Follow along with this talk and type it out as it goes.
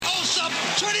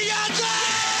20 yards out!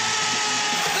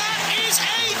 That is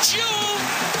a duel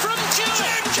from Jewett.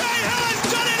 Tim Cahill's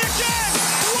done it again!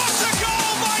 What a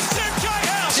goal by Tim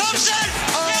Cahill! Thompson!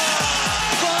 Oh,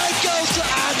 5 goals to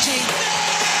Archie.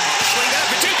 Swing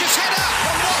out, Paducah's header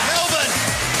from North Melbourne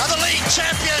are the league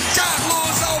champions.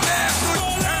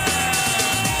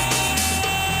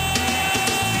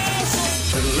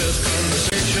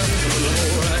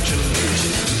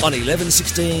 On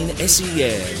 1116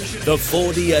 SEN, the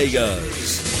Four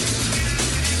Diegos.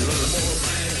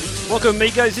 Welcome,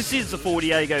 amigos. This is the Four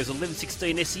Diegos,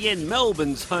 1116 SEN,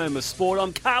 Melbourne's home of sport.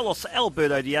 I'm Carlos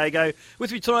Alberto Diego.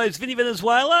 With me tonight is Vinny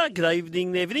Venezuela. Good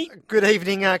evening there, Vinny. Good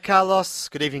evening, Carlos.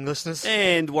 Good evening, listeners.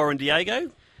 And Warren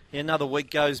Diego. Another week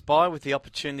goes by with the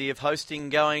opportunity of hosting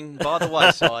going by the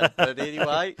wayside. But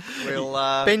anyway, we'll...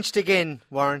 Benched again,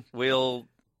 Warren. We'll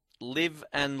live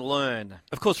and learn.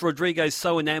 Of course, Rodrigo's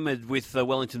so enamoured with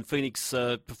Wellington Phoenix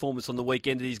performance on the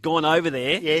weekend that he's gone over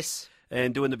there. Yes.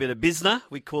 And doing a bit of business.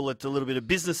 We call it a little bit of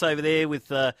business over there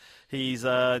with his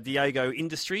Diego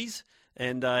Industries.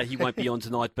 And he won't be on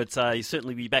tonight, but he'll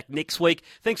certainly be back next week.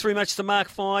 Thanks very much to Mark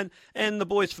Fine and the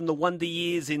boys from the Wonder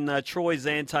Years in Troy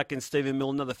Zantuck and Stephen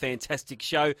Mill. Another fantastic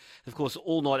show. Of course,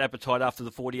 all night appetite after the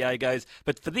Four Diegos.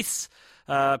 But for this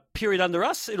period under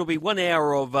us, it'll be 1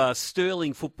 hour of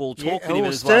Sterling football talk.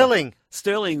 Yeah, Sterling.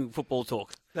 Sterling football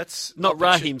talk. That's not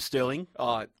Raheem Sterling.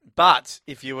 Oh, but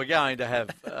if you were going to have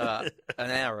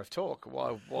an hour of talk,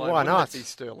 why not? It be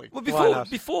Sterling? Well,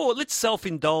 before let's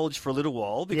self-indulge for a little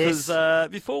while because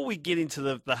before we get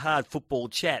into the hard football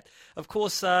chat, of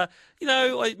course, I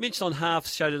mentioned on Half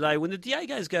Show today when the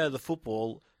Diegos go to the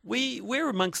football, we're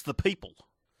amongst the people,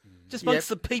 just amongst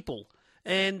the people,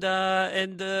 and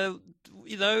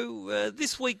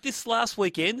this last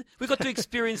weekend, we got to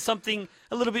experience something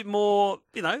a little bit more,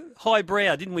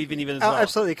 highbrow, didn't we, Vinny Venezuela? Oh,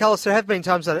 absolutely, Carlos. There have been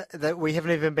times that we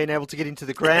haven't even been able to get into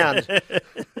the ground.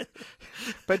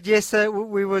 But yes,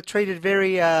 we were treated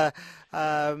very,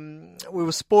 we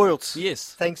were spoilt.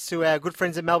 Yes. Thanks to our good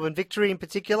friends at Melbourne Victory in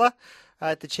particular.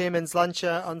 At the chairman's lunch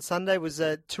on Sunday was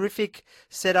a terrific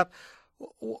setup.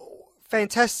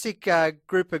 Fantastic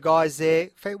group of guys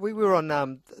there. We were on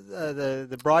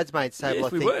the bridesmaids table, yes, I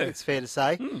think it's fair to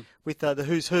say, with the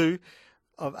who's who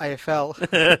of AFL.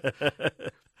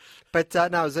 But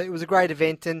no, it was a great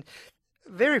event and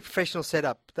very professional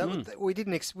setup. We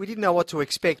didn't know what to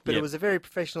expect, but it was a very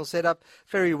professional setup,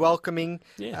 very welcoming,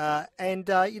 and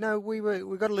we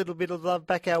got a little bit of love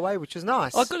back our way, which was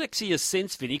nice. I got actually a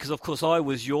sense, Vinny, because of course I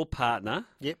was your partner.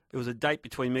 Yep, it was a date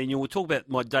between me and you. We'll talk about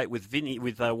my date with Vinny,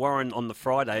 with Warren on the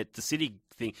Friday at the City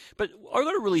thing. But I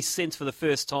got a really sense for the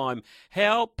first time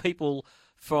how people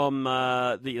from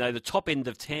the top end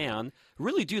of town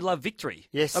really do love Victory.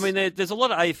 Yes, I mean there's a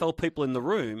lot of AFL people in the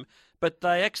room, but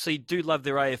they actually do love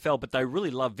their AFL, but they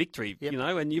really love Victory,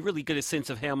 and you really get a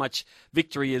sense of how much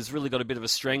Victory has really got a bit of a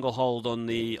stranglehold on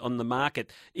the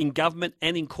market in government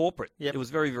and in corporate. It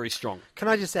was very, very strong. Can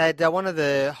I just add, one of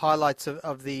the highlights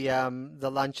of the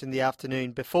lunch in the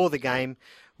afternoon before the game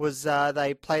was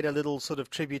they played a little sort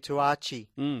of tribute to Archie,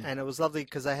 and it was lovely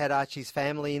because they had Archie's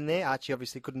family in there. Archie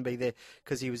obviously couldn't be there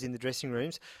because he was in the dressing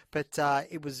rooms, but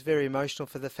it was very emotional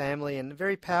for the family and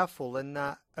very powerful and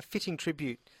a fitting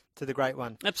tribute to the great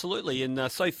one. Absolutely,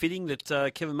 and so fitting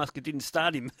that Kevin Muscat didn't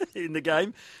start him in the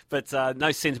game, but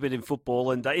no sentiment in football,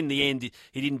 and in the end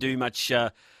he didn't do much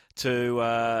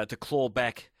to claw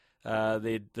back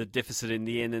the deficit in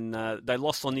the end, and they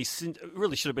lost on this.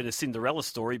 Really should have been a Cinderella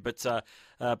story, but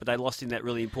they lost in that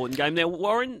really important game. Now,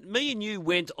 Warren, me and you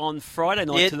went on Friday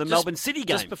night to the Melbourne City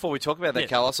game. Just before we talk about that,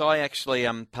 Carlos, I actually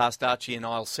passed Archie in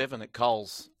aisle 7 at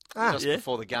Coles.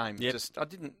 Before the game. I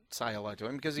didn't say hello to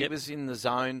him because he was in the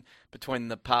zone between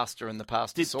the pasta and the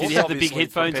pasta sauce. Did he have the big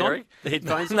headphones on? The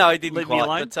headphones? No, he didn't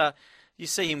quite. But you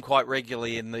see him quite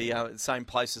regularly in the same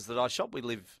places that I shop. We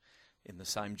live in the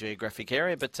same geographic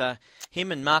area. But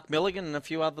him and Mark Milligan and a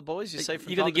few other boys you see from time to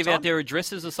time. You're going to give out their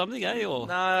addresses or something, eh? Or?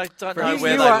 No, I don't know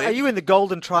where they live. Are you in the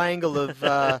golden triangle of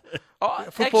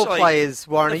football players,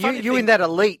 Warren? Are you in that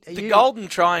elite? The golden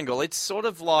triangle, it's sort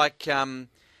of like...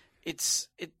 It's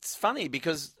funny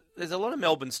because there's a lot of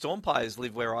Melbourne Storm players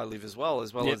live where I live as well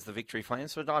as the Victory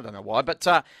fans. So I don't know why,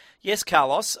 but yes,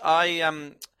 Carlos,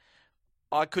 I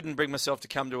couldn't bring myself to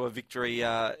come to a Victory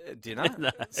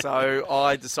dinner, so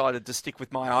I decided to stick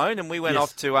with my own, and we went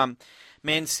off to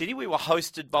Man City. We were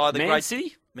hosted by the Man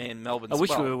City, Melbourne. I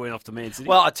wish we went off to Man City.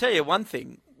 Well, I tell you one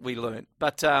thing we learned,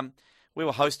 but. We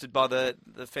were hosted by the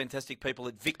fantastic people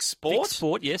at Vic Sport. Vic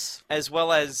Sport, yes. As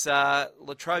well as La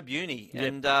Trobe Uni. Yep.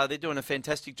 And they're doing a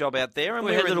fantastic job out there. And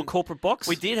we had a little corporate box.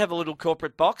 We did have a little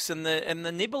corporate box. And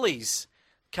the Nibblies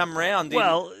come round.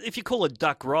 Well, if you call a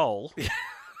duck roll,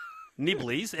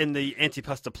 nibblies and the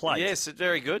antipasta plate. Yes,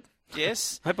 very good.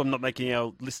 Yes. I hope I'm not making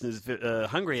our listeners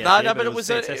hungry No, out there. but it was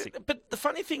fantastic. but the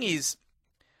funny thing is,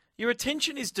 your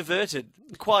attention is diverted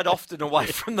quite often away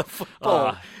from the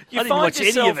football. I didn't watch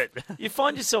any of it. You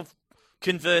find yourself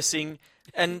conversing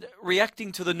and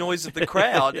reacting to the noise of the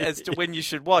crowd as to when you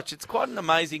should watch. It's quite an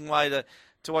amazing way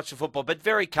to watch the football, but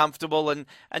very comfortable and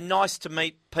nice to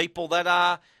meet people that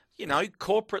are,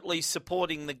 corporately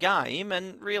supporting the game,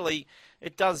 and really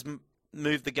it does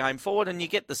move the game forward. And you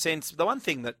get the sense, the one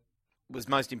thing that was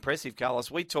most impressive,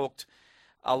 Carlos, we talked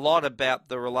a lot about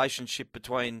the relationship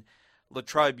between La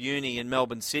Trobe Uni and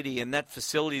Melbourne City and that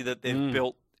facility that they've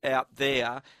built out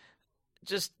there.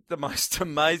 Just the most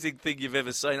amazing thing you've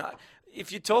ever seen.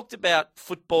 If you talked about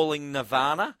footballing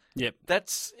nirvana, Yep.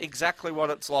 that's exactly what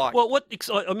it's like. Well,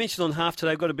 I mentioned on Half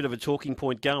Today, I've got a bit of a talking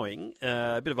point going,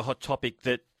 a bit of a hot topic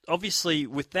that obviously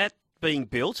with that being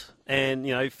built, and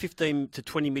 $15 to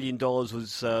 $20 million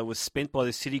was spent by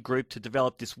the City Group to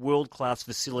develop this world-class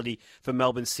facility for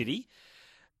Melbourne City.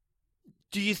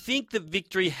 Do you think that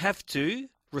Victory have to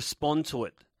respond to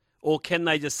it, or can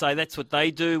they just say that's what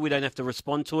they do? We don't have to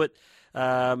respond to it.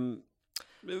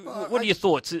 What are your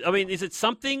thoughts? I mean, is it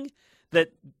something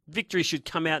that Victory should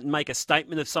come out and make a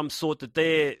statement of some sort that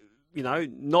they're,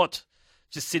 not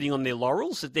just sitting on their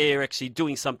laurels, that they're actually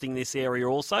doing something in this area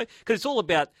also? Because it's all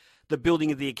about the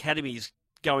building of the academies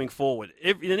going forward.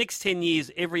 In the next 10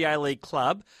 years, every A-League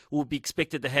club will be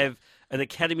expected to have an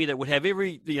academy that would have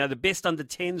the best under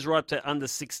 10s right up to under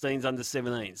 16s, under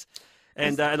 17s.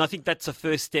 And I think that's a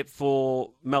first step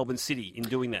for Melbourne City in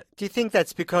doing that. Do you think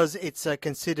that's because it's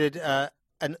considered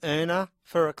an earner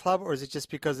for a club, or is it just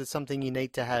because it's something you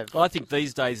need to have? Well, I think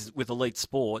these days with elite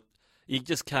sport, you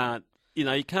just can't,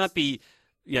 you can't be,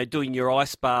 doing your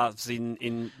ice baths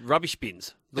in rubbish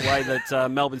bins the way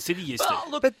that Melbourne City used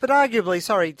to. But arguably,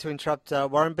 sorry to interrupt,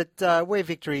 Warren, but where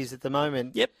Victory is at the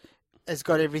moment, Yep. has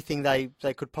got everything they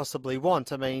could possibly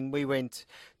want. I mean, we went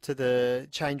to the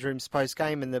change rooms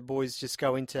post-game and the boys just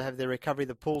go in to have their recovery.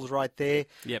 The pool's right there.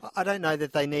 Yep. I don't know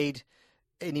that they need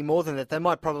any more than that. They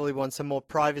might probably want some more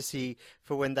privacy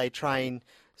for when they train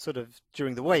sort of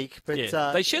during the week.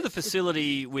 But they share the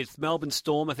facility with Melbourne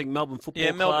Storm, I think Melbourne Football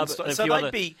Club. Melbourne and Storm. a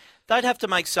So few they'd have to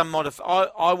make some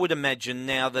I would imagine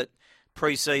now that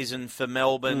pre-season for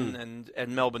Melbourne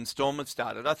and Melbourne Storm have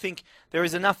started. I think there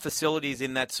is enough facilities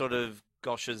in that sort of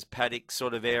Gosh's paddock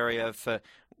sort of area for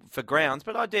grounds,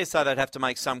 but I dare say they'd have to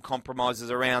make some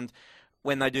compromises around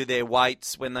when they do their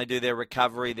weights, when they do their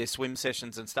recovery, their swim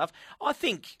sessions and stuff. I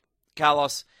think,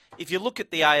 Carlos, if you look at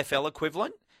the AFL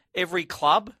equivalent, every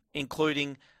club,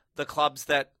 including the clubs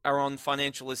that are on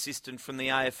financial assistance from the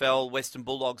AFL, Western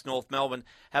Bulldogs, North Melbourne,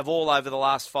 have all over the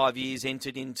last 5 years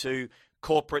entered into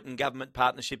corporate and government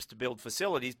partnerships to build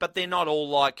facilities, but they're not all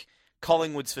like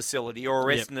Collingwood's facility or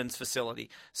Essendon's facility.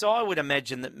 So I would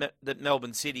imagine that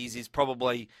Melbourne City's is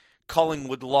probably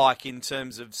Collingwood-like in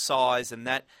terms of size and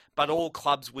that, but all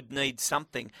clubs would need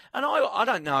something. And I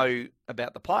don't know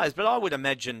about the players, but I would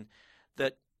imagine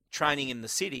that training in the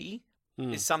city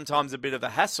is sometimes a bit of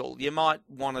a hassle. You might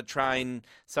want to train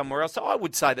somewhere else. So I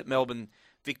would say that Melbourne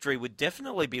Victory would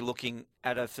definitely be looking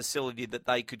at a facility that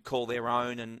they could call their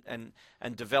own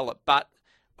and develop. But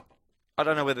I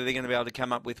don't know whether they're going to be able to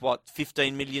come up with,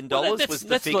 $15 million was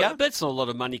the figure? That's not a lot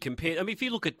of money compared. I mean, if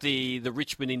you look at the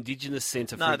Richmond Indigenous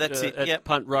Centre at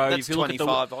Punt Road. That's if you look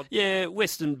 25 odd. Yeah,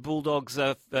 Western Bulldogs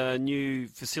new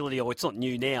facility, it's not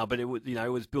new now, but it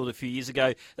was built a few years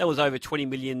ago. That was over $20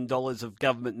 million of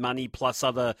government money plus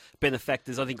other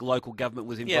benefactors. I think local government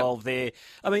was involved there.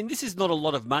 I mean, this is not a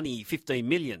lot of money, $15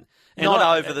 million. And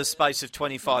not over the space of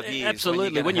 25 years.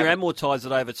 Absolutely. When you amortise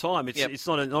it over time, it's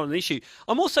not an issue.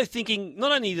 I'm also thinking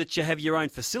not only that you have your own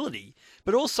facility,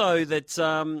 but also that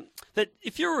that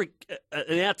if you're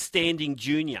an outstanding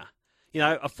junior,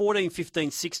 a 14, 15,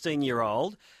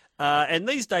 16-year-old, and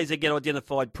these days they get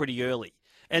identified pretty early,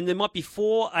 and there might be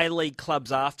 4 A-League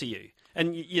clubs after you,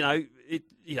 and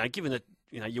given that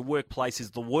your workplace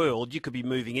is the world, you could be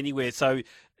moving anywhere. So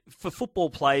for football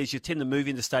players, you tend to move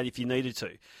interstate if you needed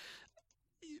to.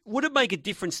 Would it make a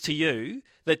difference to you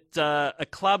that a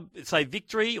club, say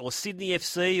Victory or Sydney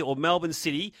FC or Melbourne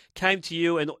City, came to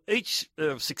you and each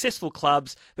successful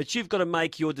clubs, but you've got to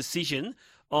make your decision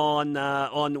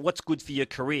on what's good for your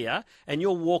career, and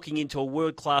you're walking into a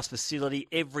world-class facility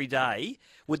every day,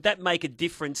 would that make a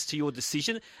difference to your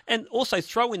decision? And also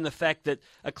throw in the fact that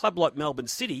a club like Melbourne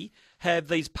City have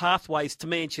these pathways to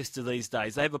Manchester these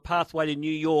days. They have a pathway to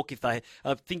New York if they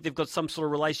think they've got some sort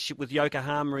of relationship with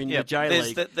Yokohama in the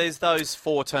J-League. There's those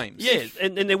 4 teams. Yeah,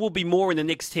 and there will be more in the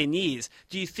next 10 years.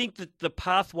 Do you think that the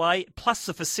pathway plus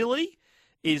the facility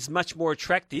is much more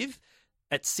attractive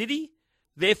at City,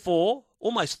 therefore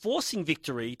almost forcing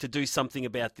Victory to do something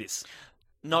about this?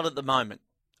 Not at the moment.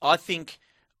 I think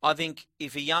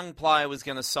if a young player was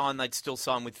going to sign, they'd still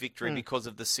sign with Victory because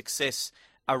of the success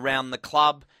around the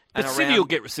club. But City will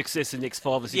get success in the next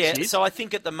 5 or 6 years. Yeah, so I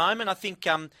think at the moment,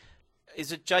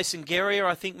 is it Jason Guerrier,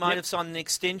 I think, might have signed an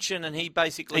extension, and he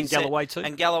basically said... Galloway too.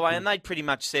 And Galloway, and they pretty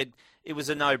much said it was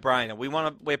a no-brainer.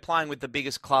 We're playing with the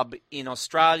biggest club in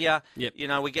Australia. Yep. You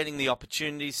know, we're getting the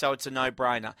opportunity, so it's a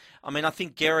no-brainer. I mean, I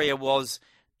think Guerrier was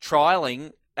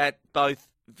trialling at both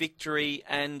Victory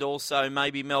and also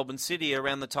maybe Melbourne City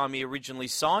around the time he originally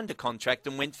signed a contract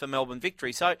and went for Melbourne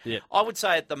Victory. So I would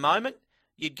say at the moment,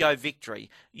 you'd go Victory.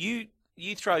 You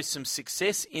throw some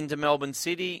success into Melbourne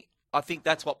City, I think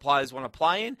that's what players want to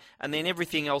play in, and then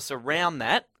everything else around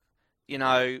that, you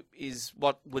know, is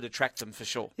what would attract them for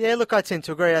sure. Yeah, look, I tend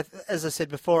to agree. As I said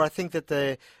before, I think that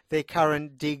their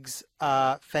current digs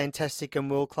are fantastic and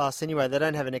world class anyway. They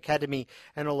don't have an academy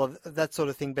and all of that sort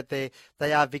of thing, but they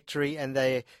are Victory and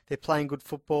they're playing good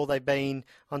football. They've been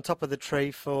on top of the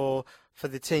tree for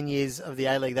the 10 years of the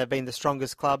A-League. They've been the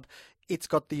strongest club. It's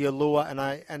got the allure,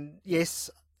 and yes,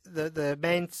 the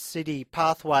Man City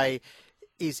pathway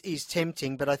is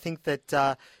tempting, but I think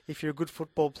that if you're a good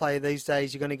football player these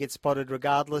days, you're going to get spotted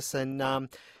regardless. And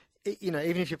you know,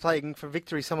 even if you're playing for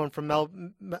Victory, someone from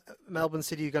Melbourne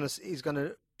City is going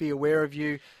to be aware of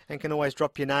you and can always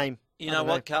drop your name. You know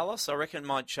what, Carlos? I reckon it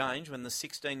might change when the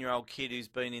 16-year-old kid who's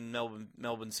been in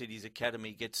Melbourne City's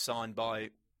academy gets signed by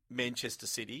Manchester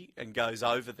City and goes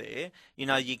over there. You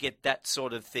know, you get that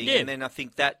sort of thing, and then I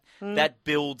think that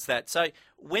builds that. So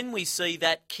when we see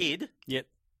that kid,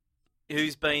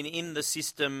 who's been in the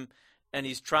system and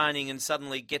is training and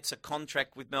suddenly gets a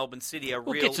contract with Melbourne City,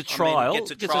 gets a trial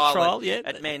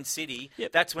at Man City,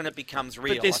 that's when it becomes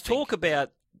real. But there's talk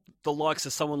about the likes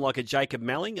of someone like a Jacob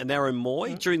Malling and Aaron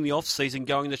Moy during the off-season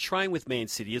going to train with Man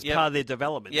City as part of their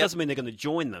development. Doesn't mean they're going to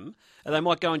join them. And they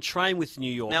might go and train with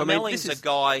New York. Now, Melling's a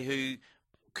guy who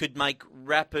could make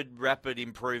rapid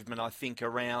improvement, I think,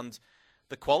 around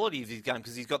the quality of his game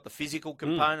because he's got the physical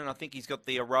component. I think he's got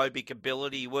the aerobic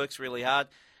ability. He works really hard.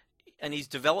 And he's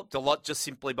developed a lot just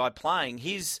simply by playing.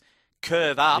 His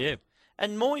curve up. Yeah.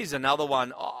 And Moy is another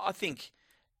one. I think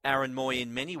Aaron Moy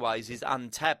in many ways is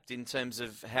untapped in terms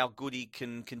of how good he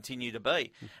can continue to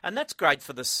be. And that's great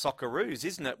for the Socceroos,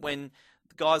 isn't it? When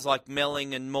guys like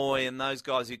Melling and Moy and those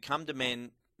guys who come to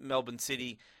Melbourne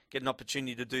City get an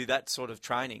opportunity to do that sort of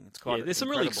training. It's quite there's some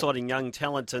incredible. really exciting young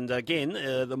talent. And again,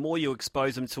 the more you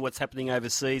expose them to what's happening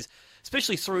overseas,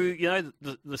 especially through, you know,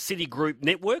 the City Group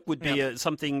network would be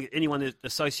something anyone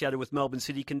associated with Melbourne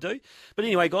City can do. But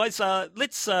anyway, guys,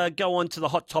 let's go on to the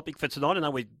hot topic for tonight. I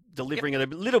know we're delivering it a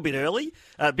little bit early,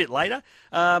 a bit later.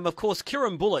 Of course,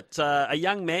 Kieran Bullitt, a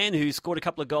young man who scored a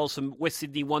couple of goals from West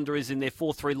Sydney Wanderers in their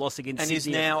 4-3 loss against Sydney. And is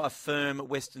now a firm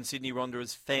Western Sydney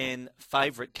Wanderers fan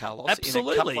favourite, Carlos,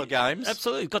 Absolutely. in a couple of games.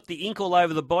 Absolutely. Got the ink all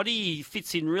over the body. He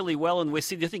fits in really well in West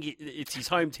Sydney. I think it's his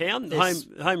hometown,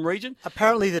 home region.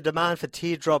 Apparently the demand for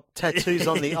teardrop tattoos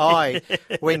on the eye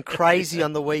went crazy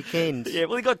on the weekend. Yeah,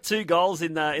 well, he got 2 goals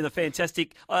in a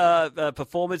fantastic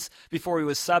performance before he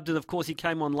was subbed. And, of course, he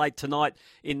came on late tonight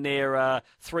in their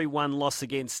 3-1 loss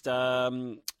against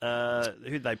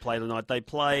who'd they play tonight? They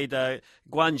played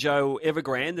Guangzhou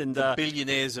Evergrande. And the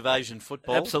billionaires of Asian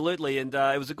football. Absolutely, and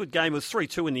it was a good game. It was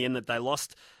 3-2 in the end that they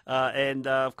lost.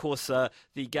 Of course,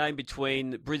 the game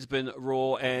between Brisbane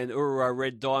Roar and Ururo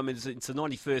Red Diamonds, it's the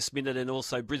 91st minute, and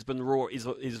also Brisbane Roar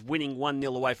is winning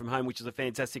 1-0 away from home, which is a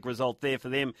fantastic result there for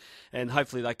them, and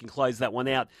hopefully they can close that one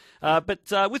out.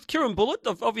 But with Kieran Bullitt,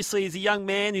 obviously he's a young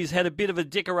man who's had a bit of a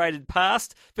decorated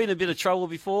past, been in a bit of trouble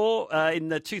before in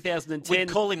 2010. We'd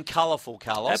call him colourful,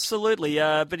 Carlos. Absolutely,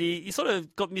 but he sort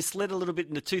of got misled a little bit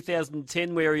in the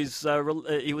 2010 where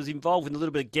he was involved in a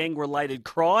little bit of gang-related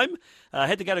crime.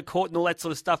 Had to go to court and all that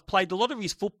sort of stuff. Played a lot of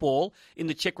his football in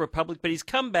the Czech Republic, but he's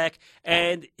come back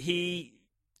and he's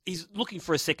looking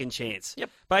for a second chance. Yep.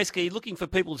 Basically, looking for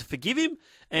people to forgive him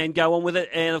and go on with it.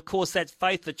 And, of course, that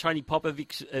faith that Tony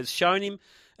Popovic has shown him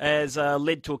has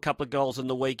led to a couple of goals on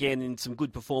the weekend and some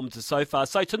good performances so far.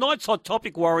 So tonight's hot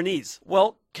topic, Warren, is...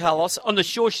 Well, Carlos... on the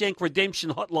Shawshank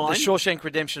Redemption Hotline. The Shawshank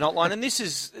Redemption Hotline. And this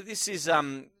is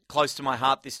close to my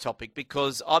heart, this topic,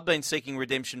 because I've been seeking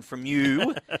redemption from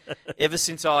you ever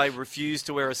since I refused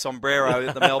to wear a sombrero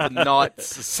at the Melbourne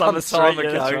Knights some time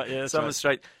ago. That's right, yeah, that's Summer right.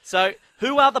 Street. So,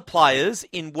 who are the players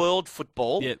in world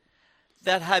football Yep.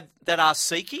 that are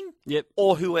seeking, Yep.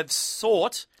 or who have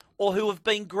sought, or who have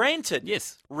been granted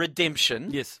Yes.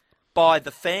 redemption Yes. by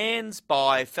the fans,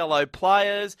 by fellow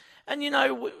players, and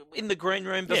in the green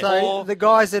room before? So the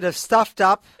guys that have stuffed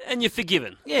up, And you're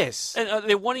forgiven. Yes. And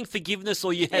they're wanting forgiveness,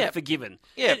 or you have Yeah. forgiven.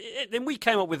 Yeah. And we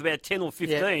came up with about 10 or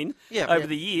 15 Yeah. over Yeah.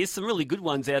 the years. Some really good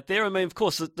ones out there. I mean, of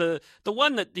course, the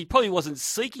one that he probably wasn't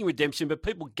seeking redemption, but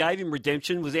people gave him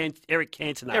redemption was Eric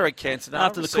Cantona. Eric Cantona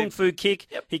After the Kung received- Fu kick,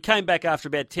 Yep. he came back after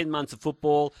about 10 months of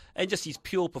football, and just his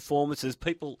pure performances,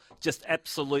 people just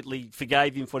absolutely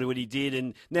forgave him for what he did,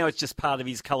 and now it's just part of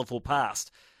his colourful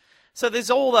past. So there's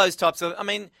all those types of. I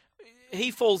mean,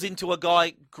 he falls into a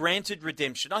guy granted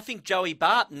redemption. I think Joey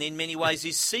Barton, in many ways,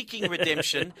 is seeking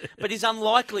redemption, but is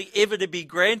unlikely ever to be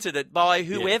granted it by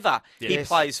whoever he Yes.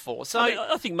 plays for. So I mean,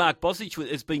 I think Mark Bosnich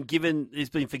has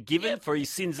been forgiven for his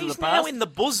sins of he's the past. now in the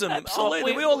bosom.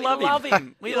 Absolutely, Oh, we all love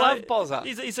him. We You know, love Bozza.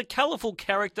 He's a colourful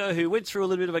character who went through a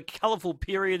little bit of a colourful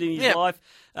period in his Yep.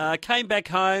 life, came back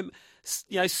home,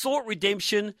 sought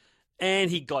redemption, and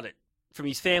he got it from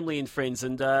his family and friends.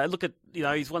 And look at,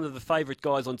 he's one of the favourite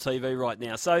guys on TV right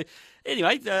now. So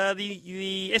anyway,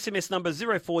 the SMS number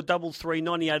 0433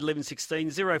 98 11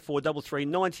 16, 0433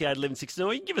 98 11 16.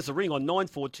 Or you can give us a ring on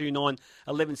 9429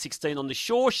 11 16 on the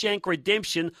Shawshank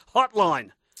Redemption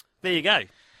hotline. There you go.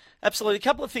 Absolutely. A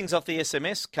couple of things off the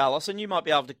SMS, Carlos, and you might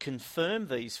be able to confirm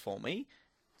these for me.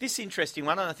 This interesting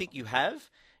one, and I think you have,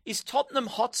 is Tottenham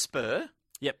Hotspur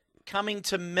Yep. coming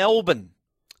to Melbourne.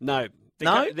 No.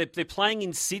 No? They're playing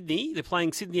in Sydney. They're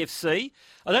playing Sydney FC.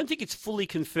 I don't think it's fully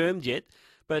confirmed yet,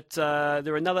 but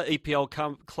they're another EPL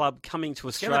club coming to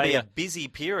It's going to be Australia. a busy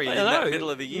period I in don't that know. middle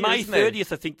of the year, May isn't it?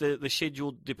 30th, I think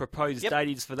the proposed Yep. date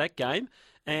is for that game.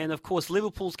 And, of course,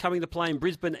 Liverpool's coming to play in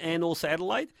Brisbane and also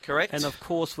Adelaide. Correct. And, of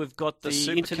course, we've got The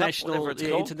Super Cup, whatever it's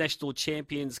called. International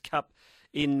Champions Cup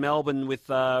in Melbourne with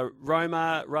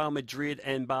Roma, Real Madrid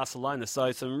and Barcelona.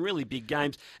 So some really big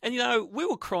games. And, we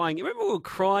were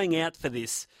crying out for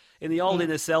this in the old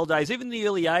NSL days, even the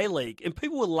early A-League. And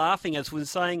people were laughing at us when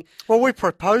saying... well, we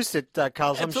proposed it,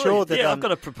 Carlos. I'm Absolutely. sure that Yeah, I've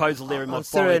got a proposal there in my on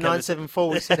file. Stereo 974,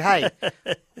 we said, hey,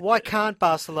 why can't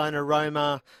Barcelona,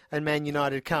 Roma and Man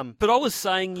United come? But I was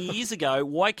saying years ago,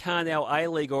 why can't our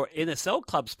A-League or NSL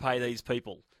clubs pay these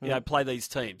people, play these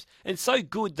teams? And it's so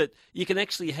good that you can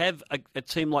actually have a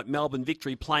team like Melbourne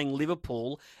Victory playing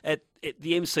Liverpool at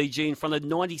the MCG in front of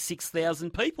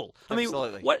 96,000 people.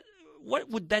 Absolutely. I mean, what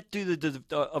would that do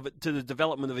to the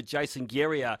development of a Jason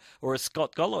Guerrier or a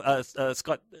Scott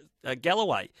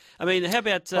Galloway? I mean, how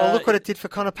about... Well, look what it did for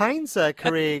Connor Payne's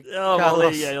career, well,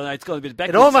 Carlos. yeah, it's got a bit It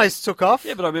backwards. almost took off.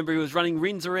 Yeah, but I remember he was running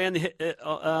rins around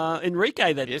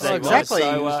Enrique that Yes, day. Oh, he exactly.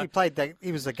 So, He played that.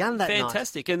 He was a gun that night.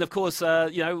 fantastic. And, of course,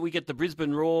 we get the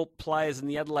Brisbane Roar players and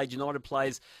the Adelaide United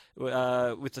players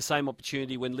with the same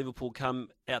opportunity when Liverpool come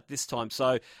out this time.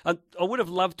 So I would have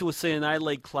loved to have seen an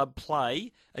A-League club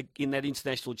play in that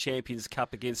International Champions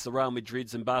Cup against the Real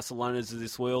Madrids and Barcelonas of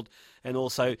this world. And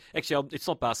also, actually, it's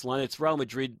not Barcelona, it's Real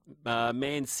Madrid,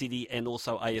 Man City, and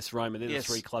also AS Roma. They're the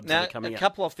three clubs now, that are coming a out.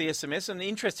 couple off the SMS, and an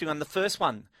interesting one. The first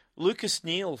one, Lucas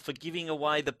Neal for giving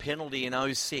away the penalty in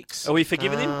 06. Are we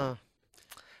forgiving him?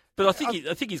 But I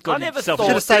think he's got I never himself thought- Should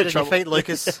in have stayed on your trouble. feet,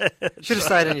 Lucas. Should have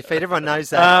stayed on your feet. Everyone knows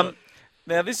that.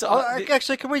 Now this,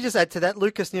 Actually, can we just add to that?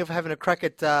 Lucas Neal for having a crack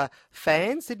at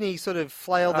fans. Didn't he sort of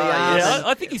flail the arms? Yeah,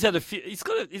 I think he's had a few. He's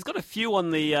got a few on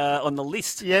the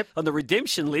list. Yep. On the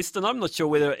redemption list, and I'm not sure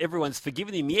whether everyone's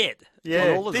forgiven him yet. Yeah.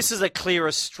 on all of this them. is a clear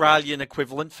Australian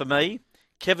equivalent for me.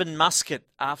 Kevin Muscat,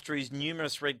 after his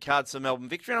numerous red cards for Melbourne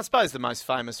Victory, and I suppose the most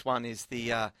famous one is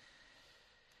the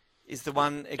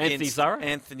one against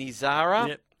Anthony Zara.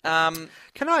 Yep.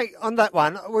 Can I, on that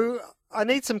one, I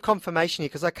need some confirmation here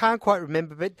because I can't quite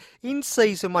remember, but in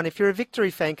season one, if you're a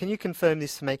Victory fan, can you confirm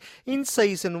this for me? In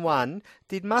season one,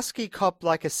 did Muskie cop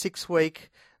like a 6-week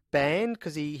ban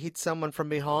because he hit someone from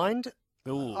behind?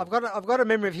 Ooh. I've got a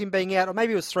memory of him being out, or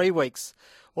maybe it was 3 weeks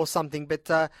or something, but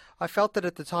I felt that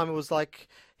at the time it was like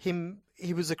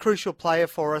he was a crucial player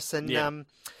for us, and Yeah.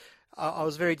 I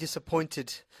was very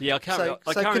disappointed. Yeah, I can't. So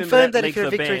I can't confirm remember that if you're a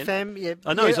length of Victory ban. fan. Yeah,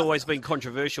 I know yeah, he's always been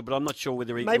controversial, but I'm not sure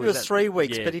whether he maybe it was that- 3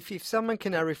 weeks, yeah. but if someone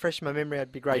can refresh my memory,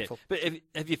 I'd be Yeah. grateful. But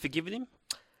have you forgiven him?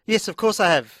 Yes, of course I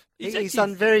have. He's He's actually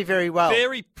done very, very well.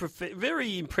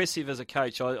 Very impressive as a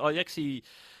coach. I actually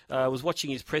was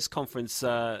watching his press conference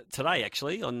today,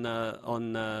 actually, on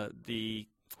the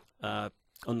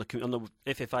on the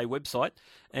FFA website,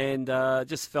 and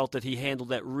just felt that he handled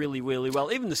that really, really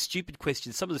well. Even the stupid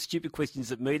questions, some of the stupid questions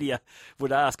that media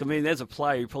would ask. I mean, as a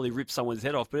player, he probably rips someone's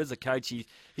head off, but as a coach,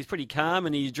 he's pretty calm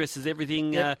and he addresses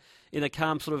everything in a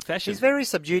calm sort of fashion. He's very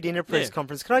subdued in a press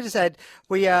conference. Can I just add,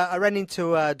 I ran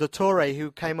into Dottore,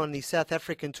 who came on the South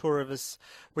African tour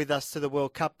with us to the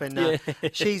World Cup, and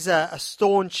she's a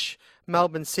staunch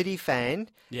Melbourne City fan,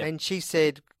 and she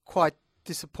said quite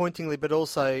disappointingly, but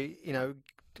also,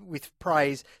 with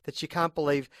praise, that she can't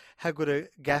believe how good a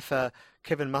gaffer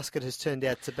Kevin Muscat has turned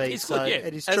out to be. It's good, yeah.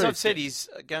 It is As true. I've said, he's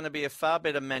going to be a far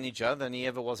better manager than he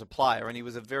ever was a player, and he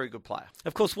was a very good player.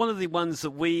 Of course, one of the ones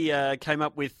that we came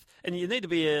up with, and you need to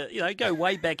be go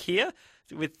way back here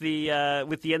with the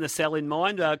NSL in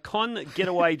mind. Con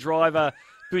getaway driver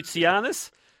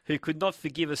Boutsianis, who could not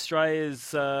forgive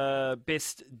Australia's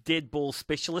best dead ball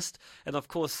specialist. And, of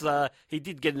course, he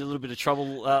did get in a little bit of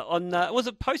trouble was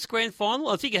it post-grand final?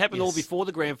 I think it happened all before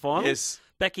the grand final. Yes.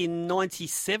 Back in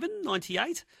 97,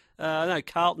 98. No,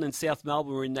 Carlton and South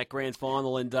Melbourne were in that grand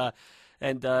final, and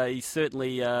he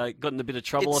certainly got in a bit of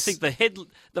trouble. I think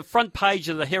the front page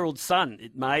of the Herald Sun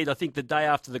it made, I think, the day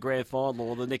after the grand final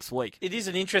or the next week. It is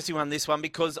an interesting one, this one,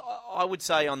 because I would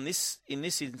say in this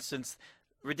instance,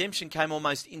 redemption came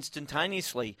almost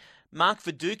instantaneously. Mark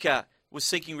Viduka was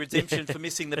seeking redemption for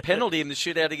missing the penalty in the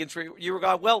shootout against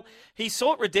Uruguay. Well, he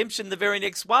sought redemption the very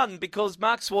next one because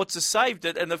Mark Schwarzer saved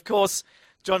it, and of course,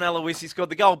 John Aloisi scored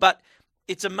the goal. But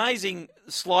it's amazing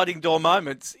sliding door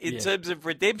moments in terms of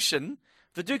redemption.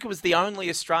 Viduka was the only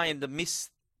Australian to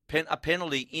miss a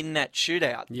penalty in that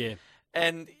shootout. Yeah.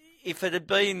 And if it had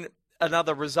been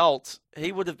another result,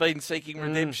 he would have been seeking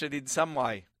redemption in some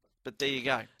way. But there you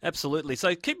go. Absolutely.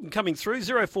 So keep them coming through.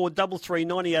 0433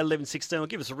 98 11 16. Or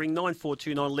give us a ring,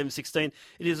 9429 11 16.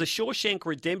 It is a Shawshank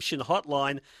Redemption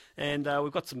hotline, and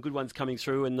we've got some good ones coming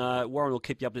through, and Warren will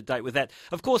keep you up to date with that.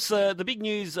 Of course, the big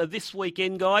news this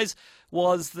weekend, guys,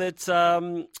 was that,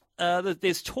 that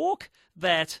there's talk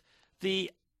that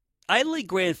the A-League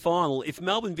Grand Final, if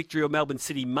Melbourne Victory or Melbourne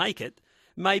City make it,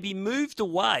 may be moved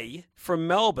away from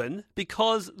Melbourne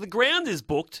because the ground is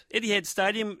booked. Etihad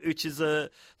Stadium, which is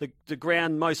the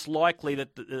ground most likely that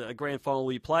a grand final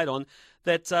will be played on,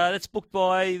 that's booked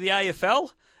by the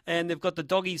AFL, and they've got the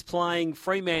Doggies playing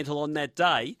Fremantle on that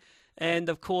day. And,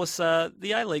 of course,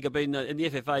 the A-League and the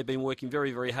FFA have been working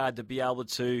very, very hard to be able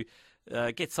to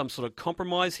get some sort of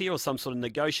compromise here or some sort of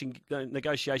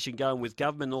negotiation going with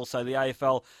government and also the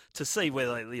AFL to see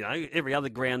whether, every other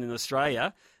ground in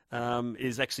Australia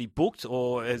is actually booked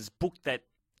or has booked that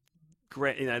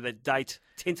date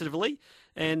tentatively,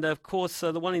 and of course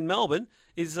the one in Melbourne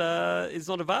is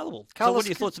not available. Carlos, so what are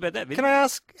your thoughts about that, Vin? Can I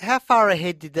ask how far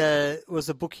ahead was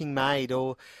the booking made,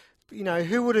 or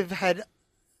who would have had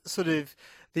sort of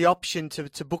the option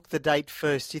to book the date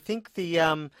first? Do you think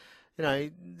the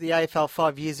AFL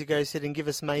 5 years ago said, and give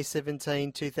us May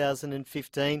 17,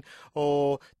 2015,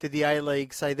 or did the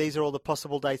A-League say these are all the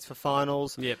possible dates for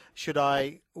finals? Yep.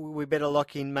 We better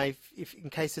lock in May, in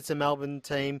case it's a Melbourne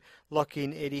team, lock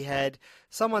in Etihad.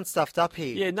 Someone stuffed up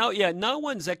here. No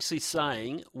one's actually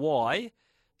saying why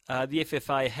the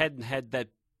FFA hadn't had that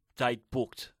date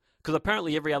booked, because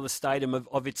apparently every other stadium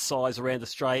of its size around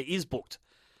Australia is booked.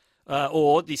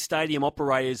 Or the stadium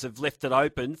operators have left it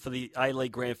open for the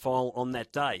A-League Grand Final on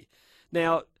that day.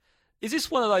 Now, is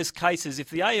this one of those cases, if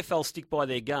the AFL stick by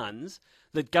their guns,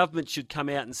 that government should come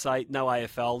out and say, no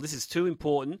AFL, this is too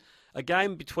important. A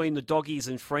game between the Doggies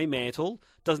and Fremantle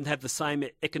doesn't have the same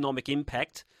economic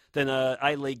impact than a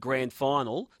A-League Grand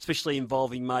Final, especially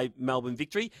involving Melbourne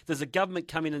Victory. Does the government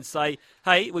come in and say,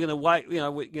 "Hey, we're going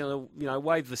to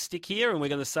wave the stick here, and we're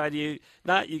going to say to you,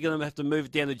 no, you're going to have to move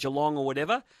it down to Geelong or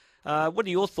whatever"? What are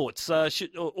your thoughts?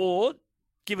 Or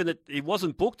given that it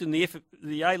wasn't booked, and the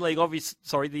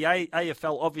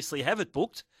AFL obviously have it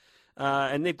booked,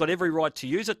 and they've got every right to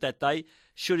use it that day,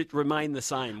 should it remain the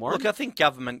same, Warren? Look, I think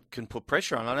government can put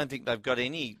pressure on. I don't think they've got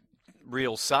any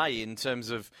real say in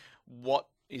terms of what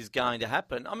is going to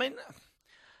happen. I mean,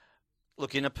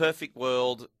 look, in a perfect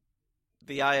world,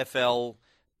 the AFL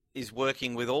is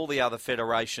working with all the other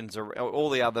federations or all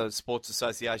the other sports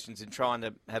associations in trying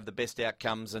to have the best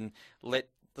outcomes and let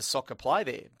the soccer play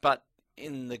there. But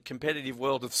in the competitive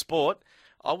world of sport,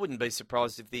 I wouldn't be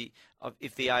surprised if the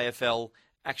AFL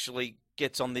actually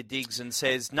gets on their digs and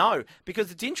says no,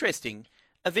 because it's interesting.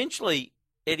 Eventually,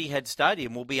 Etihad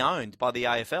Stadium will be owned by the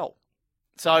AFL.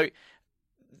 So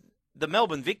the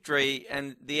Melbourne Victory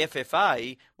and the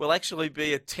FFA will actually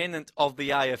be a tenant of the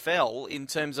AFL in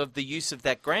terms of the use of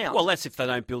that ground. Well, that's if they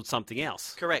don't build something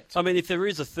else. Correct. I mean, if there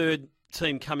is a third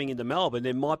team coming into Melbourne,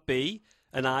 there might be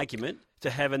an argument to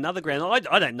have another ground.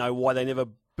 I don't know why they never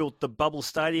built the bubble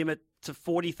stadium to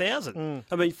 40,000.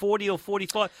 I mean, 40 or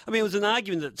 45. I mean, it was an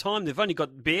argument at the time. They've only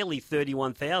got barely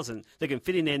 31,000 they can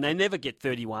fit in there, and they never get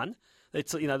 31.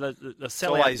 It's, you know, the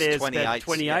sellout there is about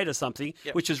 28 or something,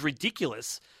 which is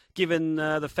ridiculous, given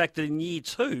the fact that in year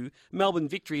 2, Melbourne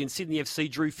Victory and Sydney FC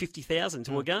drew 50,000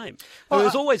 to a game. Well, it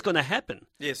was always going to happen.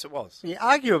 Yes, it was. Yeah,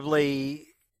 arguably,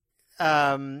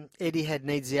 Etihad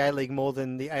needs the A-League more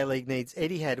than the A-League needs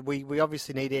Etihad. We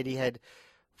obviously need Etihad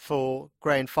for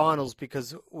grand finals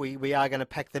because we are going to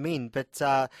pack them in. But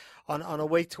on a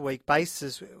week-to-week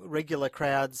basis, regular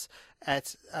crowds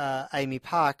at Amy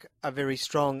Park are very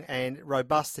strong and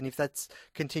robust. And if that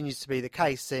continues to be the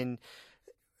case, then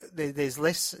there's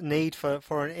less need for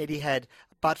an Etihad,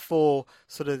 but for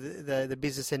sort of the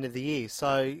business end of the year.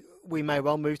 So we may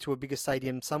well move to a bigger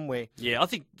stadium somewhere. Yeah, I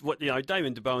think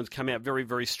Damon DeBowen's come out very,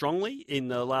 very strongly in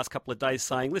the last couple of days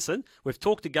saying, listen, we've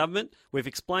talked to government, we've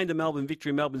explained to Melbourne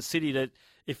Victory, Melbourne City that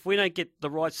if we don't get the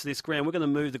rights to this ground, we're going to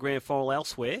move the grand final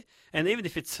elsewhere. And even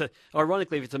if it's,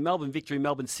 ironically, if it's a Melbourne Victory,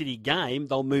 Melbourne City game,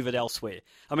 they'll move it elsewhere.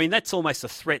 I mean, that's almost a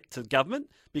threat to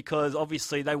government because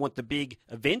obviously they want the big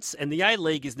events, and the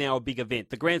A-League is now a big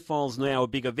event. The grand final is now a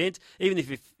big event, even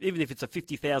if it's a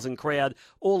 50,000 crowd.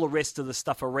 All the rest of the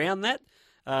stuff around that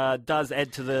does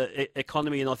add to the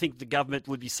economy, and I think the government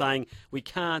would be saying we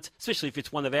can't, especially if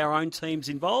it's one of our own teams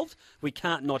involved, we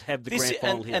can't not have the grand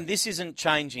final here. And this isn't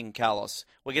changing, Carlos.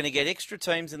 We're going to get extra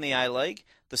teams in the A-League.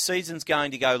 The season's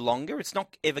going to go longer. It's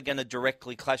not ever going to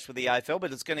directly clash with the AFL,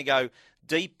 but it's going to go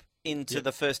deep into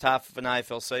the first half of an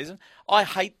AFL season. I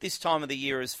hate this time of the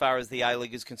year as far as the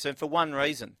A-League is concerned for one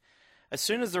reason. As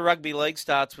soon as the rugby league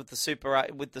starts with the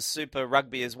Super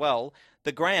Rugby as well,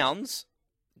 the grounds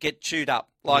get chewed up.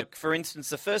 Like, for instance,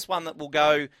 the first one that will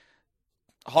go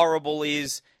horrible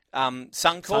is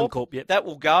Suncorp. Yep. That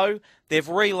will go. They've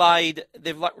relayed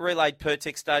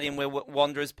Pertex Stadium where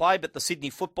Wanderers play, but the Sydney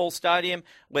Football Stadium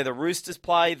where the Roosters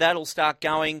play, that'll start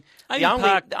going.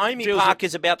 Amy Park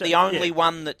is about the only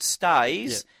one that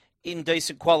stays in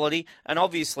decent quality, and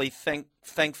obviously,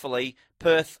 thankfully,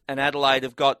 Perth and Adelaide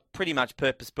have got pretty much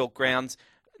purpose-built grounds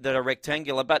that are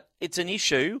rectangular, but it's an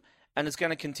issue. And it's going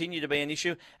to continue to be an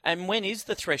issue. And when is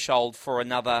the threshold for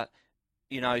another,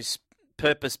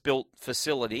 purpose-built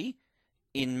facility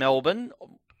in Melbourne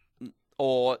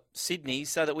or Sydney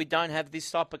so that we don't have this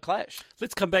type of clash?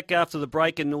 Let's come back after the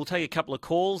break and we'll take a couple of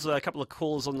calls. A couple of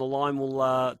callers on the line.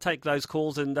 We'll take those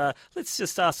calls and let's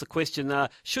just ask the question,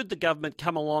 should the government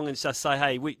come along and just say,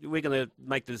 hey, we're going to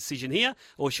make the decision here,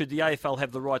 or should the AFL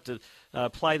have the right to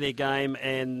play their game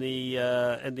and the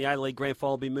A-League grand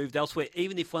final be moved elsewhere,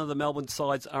 even if one of the Melbourne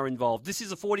sides are involved? This is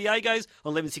the 40 Agos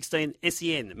on 1116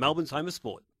 SEN, Melbourne's home of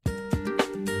sport.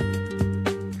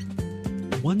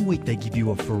 One week they give you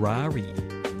a Ferrari.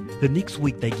 The next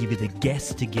week they give you the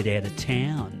gas to get out of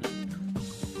town.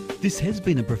 This has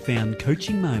been a profound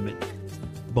coaching moment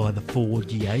by the Four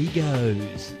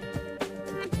Diegos.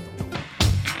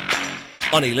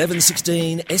 On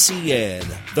 1116 SEN,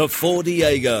 the Four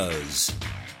Diegos.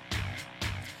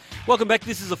 Welcome back.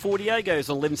 This is the 4 Diegos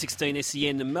on 1116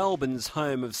 SEN, Melbourne's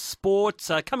home of sport.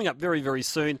 Coming up very, very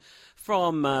soon.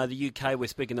 From the UK, we're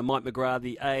speaking to Mike McGrath,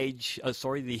 the Age.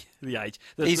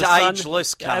 He's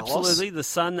ageless, Carlos. Absolutely, the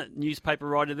Sun newspaper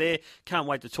writer there. Can't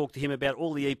wait to talk to him about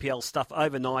all the EPL stuff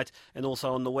overnight and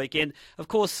also on the weekend. Of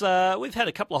course, we've had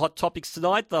a couple of hot topics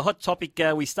tonight. The hot topic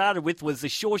we started with was the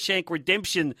Shawshank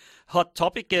Redemption hot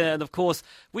topic. And, of course,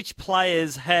 which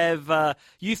players have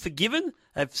you forgiven,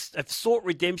 have sought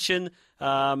redemption,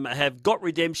 have got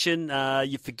redemption,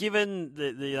 you've forgiven,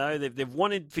 they've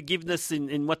wanted forgiveness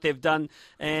in what they've done,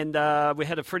 and we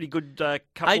had a pretty good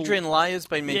couple. Adrian Leia's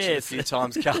been mentioned a few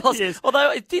times, Carlos. Yes.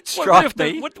 Although it did strike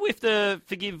me. What do we have to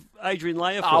forgive Adrian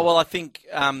Leia for? Oh, well, I think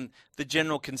the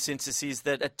general consensus is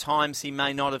that at times he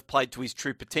may not have played to his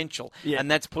true potential,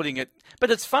 and that's putting it.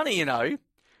 But it's funny,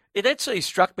 it actually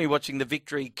struck me watching the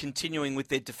Victory continuing with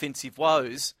their defensive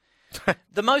woes.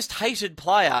 The most hated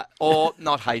player, or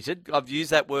not hated, I've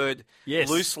used that word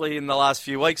loosely in the last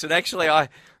few weeks, and actually I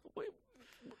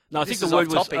think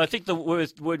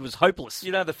the word was hopeless.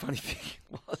 You know, the funny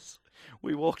thing was,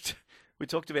 we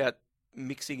talked about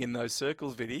mixing in those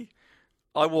circles, Vinny.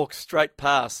 I walked straight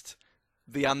past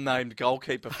the unnamed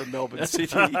goalkeeper from Melbourne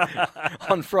City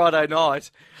on Friday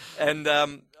night, and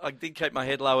I did keep my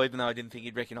head low, even though I didn't think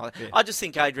he'd recognise it. Yeah. I just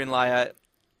think Adrian Leia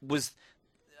was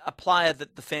a player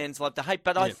that the fans love to hate,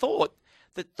 but I thought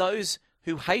that those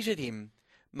who hated him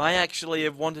may actually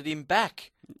have wanted him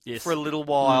back for a little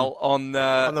while on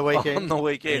the weekend.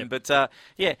 Yeah. But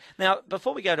now,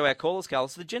 before we go to our callers,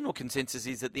 Carlos, the general consensus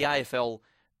is that the AFL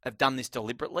have done this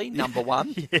deliberately, number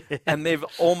one, and they've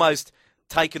almost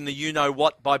taken the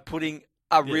you-know-what by putting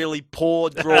a really poor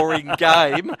drawing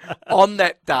game on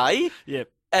that day. Yep.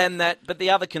 But the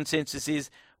other consensus is,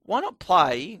 why not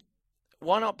play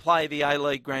the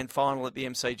A-League Grand Final at the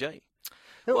MCG?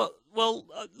 Well,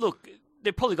 look,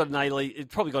 they've probably got an A-League,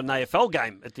 probably got an AFL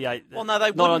game at the A. Well, no,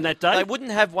 they not on that day. They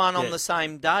wouldn't have one on the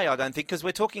same day, I don't think, because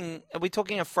are we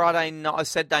talking a Friday night, a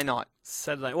Saturday night?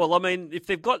 Saturday. Well, I mean, if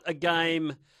they've got a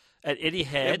game at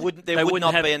Etihad, there would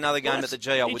not have, be another game at the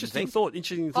G, I wouldn't think.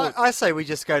 Interesting thought. I say we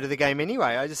just go to the game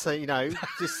anyway. I just say,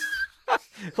 just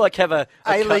like have a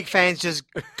A-League fans just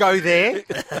go there.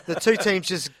 The two teams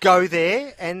just go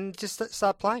there and just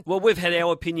start playing. Well, we've had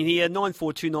our opinion here.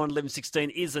 9429 1116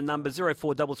 is the number.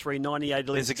 0433 98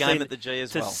 There's a game at the G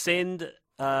as well. To send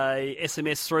a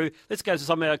SMS through. Let's go to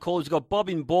some of our callers. We've got Bob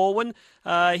in Borwin.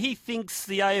 He thinks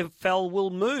the AFL will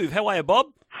move. How are you, Bob?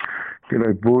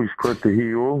 G'day, boys. Great to hear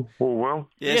you all. All well?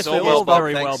 Yes, we're all all Bob,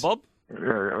 very thanks. well, Bob.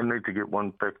 I need to get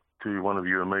one back to one of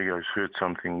you amigos. Heard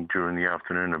something during the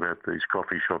afternoon about these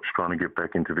coffee shops trying to get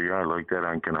back into the A-League. That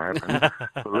ain't going to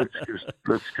happen. So let's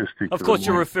just stick Of to course, the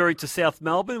you're one. referring to South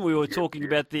Melbourne. We were talking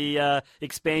about the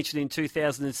expansion in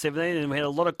 2017, and we had a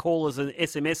lot of callers and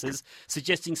SMSs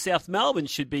suggesting South Melbourne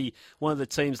should be one of the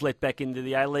teams let back into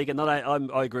the A-League. And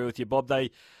I agree with you, Bob. I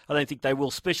don't think they will,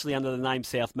 especially under the name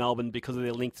South Melbourne, because of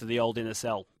their link to the old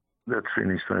NSL. That's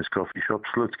finished, those coffee shops.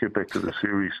 Let's get back to the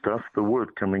serious stuff. The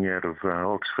word coming out of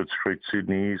Oxford Street,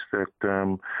 Sydney, is that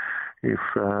if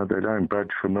they don't budge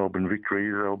for Melbourne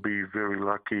victory, they'll be very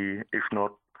lucky, if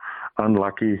not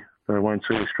unlucky. They won't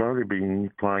see Australia being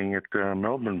playing at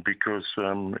Melbourne because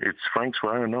it's Frank's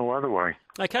way and no other way.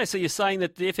 Okay, so you're saying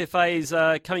that the FFA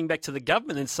is coming back to the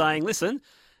government and saying, listen,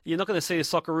 you're not going to see the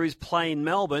Socceroos play in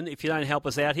Melbourne if you don't help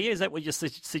us out here. Is that what you're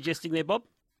suggesting there, Bob?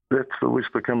 That's the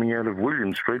whisper coming out of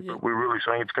William Street, but we're really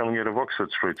saying it's coming out of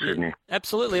Oxford Street, Sydney. Yeah,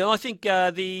 absolutely. And I think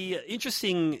the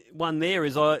interesting one there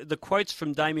is the quotes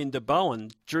from Damien de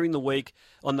Bowen during the week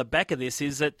on the back of this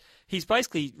is that he's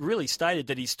basically really stated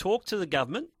that he's talked to the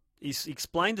government, he's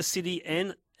explained to City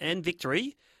and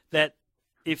Victory that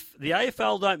if the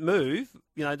AFL don't move,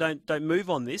 don't move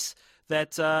on this,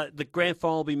 that the grand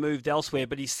final will be moved elsewhere.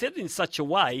 But he said it in such a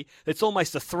way that it's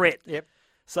almost a threat. Yep.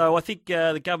 So I think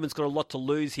the government's got a lot to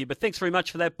lose here. But thanks very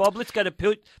much for that, Bob. Let's go to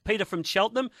Peter from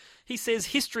Cheltenham. He says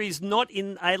history is not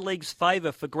in A-League's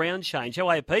favour for ground change. How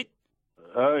are you, Pete?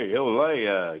 Hey,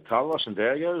 hello, Carlos and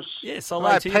Diegos. Yes,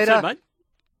 hello to you too, mate.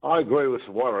 I agree with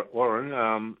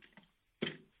Warren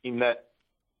in that,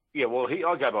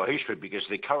 I go by history because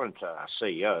the current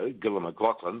CEO, Gillon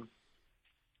McLachlan,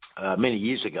 many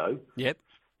years ago, yep,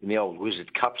 in the old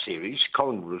Wizard Cup series,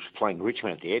 Collingwood was playing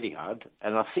Richmond at the Etihad,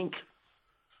 and I think,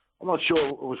 I'm not sure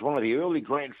it was one of the early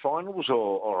grand finals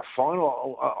or a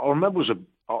final. I remember it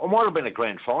might have been a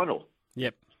grand final.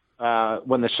 Yep.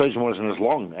 When the season wasn't as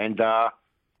long, and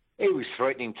he was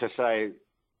threatening to say,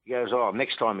 he goes,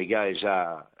 next time he goes,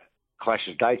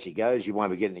 clashes dates, he goes, you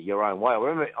won't be getting it your own way.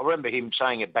 I remember him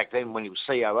saying it back then when he was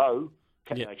COO,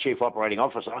 Chief Operating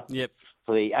Officer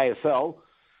for the AFL,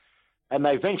 and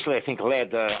they eventually, I think,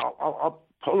 allowed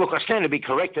look, I stand to be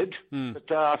corrected,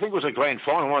 but I think it was a grand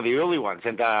final, one of the early ones,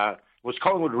 and it was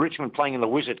Collingwood and Richmond playing in the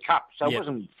Wizard Cup, so it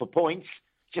wasn't for points,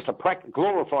 just a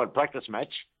glorified practice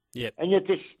match. Yep. And yet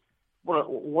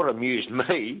what amused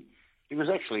me, he was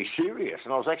actually serious,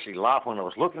 and I was actually laughing when I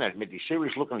was looking at him. He's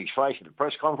serious, looking at his face at the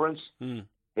press conference.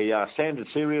 He sounded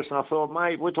serious, and I thought,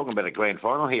 mate, we're talking about a grand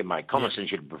final here, mate. Common sense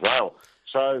should prevail.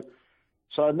 So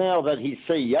now that he's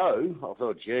CEO, I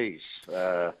thought, geez,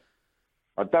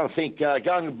 I don't think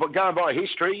going by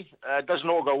history doesn't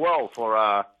all go well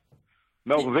for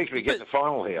Melbourne Victory to get the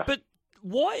final here. But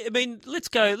why? I mean, let's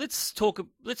talk on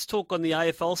the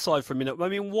AFL side for a minute. I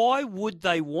mean, why would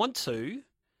they want to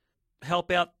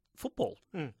help out football?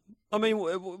 I mean,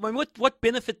 what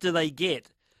benefit do they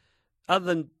get other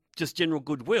than just general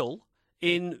goodwill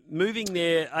in moving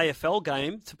their AFL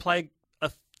game to play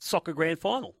a soccer grand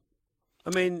final? I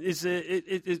mean, is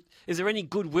there any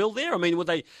goodwill there? I mean,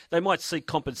 they might seek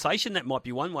compensation. That might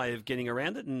be one way of getting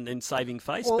around it and saving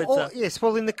face. Yes.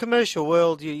 Well, in the commercial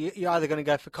world, you're either going to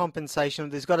go for compensation, or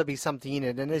there's got to be something in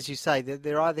it. And as you say,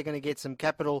 they're either going to get some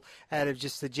capital out of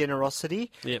just the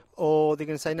generosity, or they're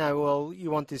going to say, no, well, you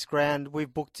want this ground,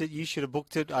 we've booked it, you should have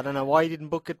booked it. I don't know why you didn't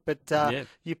book it, but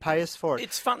you pay us for it.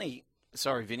 It's funny.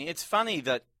 Sorry, Vinny. It's funny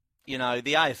that, the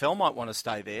AFL might want to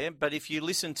stay there, but if you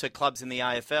listen to clubs in the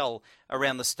AFL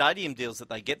around the stadium deals that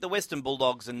they get, the Western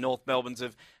Bulldogs and North Melbournes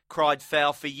have cried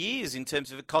foul for years in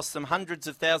terms of it costs them hundreds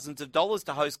of thousands of dollars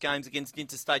to host games against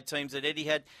interstate teams at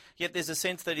Etihad. Yet there's a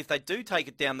sense that if they do take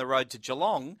it down the road to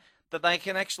Geelong, that they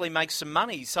can actually make some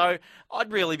money. So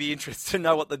I'd really be interested to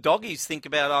know what the doggies think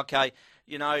about, okay,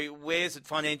 where's it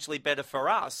financially better for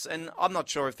us? And I'm not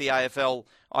sure if the AFL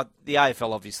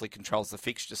obviously controls the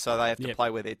fixture, so they have to play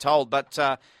where they're told. But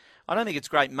I don't think it's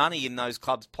great money in those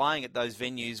clubs playing at those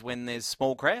venues when there's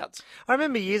small crowds. I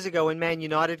remember years ago when Man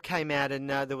United came out and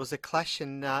there was a clash,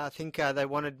 and I think they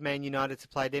wanted Man United to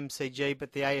play at MCG,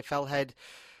 but the AFL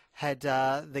had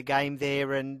the game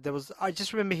there, and I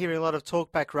just remember hearing a lot of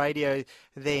talkback radio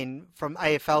then from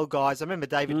AFL guys. I remember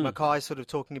David Mackay sort of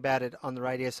talking about it on the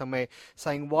radio somewhere,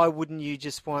 saying, why wouldn't you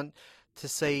just want to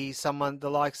see someone the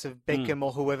likes of Beckham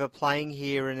or whoever playing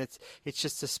here, and it's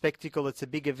just a spectacle, it's a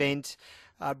big event,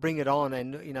 bring it on,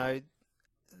 and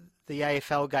the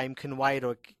AFL game can wait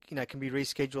or can be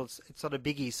rescheduled. It's not a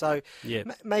biggie. So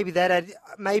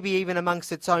maybe even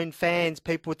amongst its own fans,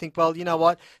 people would think, well, you know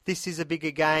what, this is a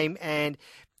bigger game and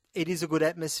it is a good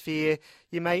atmosphere.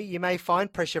 You may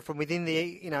find pressure from within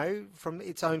from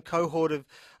its own cohort of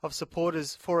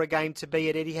supporters for a game to be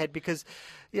at Etihad, because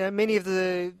many of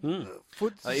the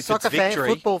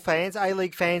football fans,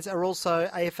 A-League fans, are also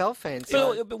AFL fans.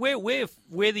 But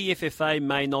where the FFA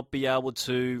may not be able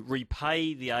to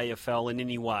repay the AFL in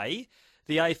any way,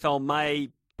 the AFL may,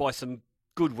 by some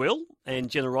goodwill and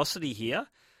generosity here,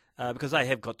 because they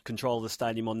have got control of the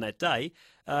stadium on that day,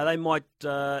 they might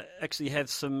actually have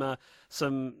some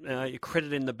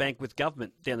credit in the bank with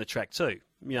government down the track too.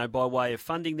 By way of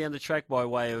funding down the track, by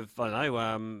way of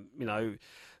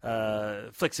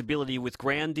flexibility with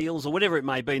ground deals or whatever it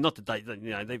may be. Not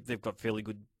that they've got fairly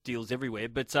good deals everywhere,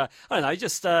 but I don't know.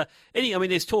 Just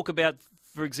there's talk about,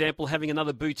 for example, having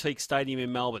another boutique stadium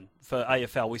in Melbourne for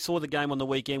AFL. We saw the game on the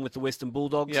weekend with the Western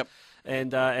Bulldogs,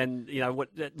 and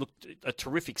that looked a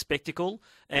terrific spectacle.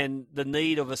 And the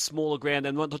need of a smaller ground,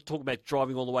 and I'm not talking about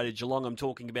driving all the way to Geelong. I'm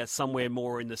talking about somewhere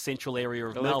more in the central area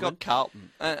of Melbourne. They've got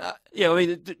Carlton.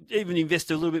 Even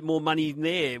invest a little bit more money in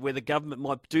there where the government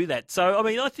might do that. So,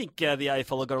 I think the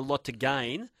AFL have got a lot to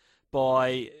gain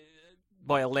by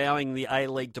allowing the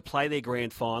A-League to play their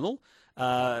grand final.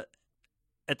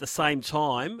 At the same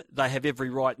time, they have every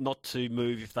right not to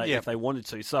move if they wanted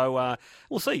to. So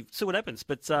we'll see what happens.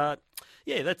 But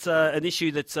that's an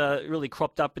issue that's really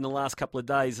cropped up in the last couple of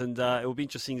days, and it will be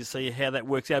interesting to see how that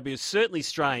works out. But it's certainly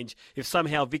strange if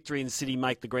somehow Victory and City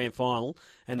make the grand final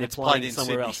and they're playing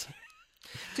somewhere Sydney. else.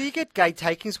 Do you get gate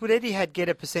takings? Would Etihad get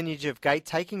a percentage of gate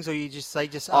takings, or you just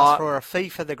ask for a fee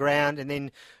for the ground and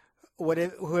then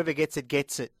whoever gets it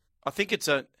gets it? I think it's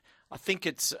an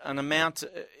amount.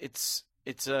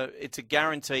 It's a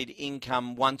guaranteed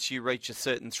income once you reach a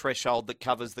certain threshold that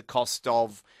covers the cost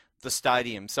of the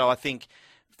stadium. So I think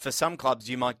for some clubs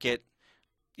you might get,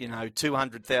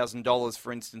 $200,000,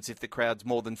 for instance, if the crowd's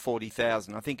more than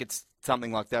 40,000. I think it's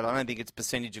something like that. I don't think it's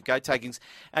percentage of gate takings.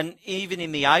 And even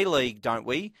in the A-League, don't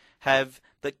we have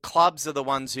that clubs are the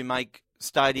ones who make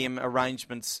stadium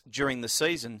arrangements during the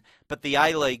season, but the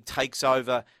A-League takes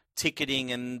over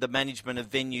ticketing and the management of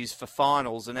venues for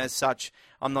finals, and as such,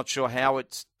 I'm not sure how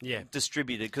it's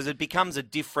distributed, because it becomes a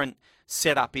different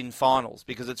setup in finals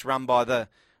because it's run by the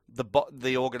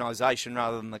organisation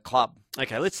rather than the club.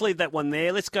 Okay, let's leave that one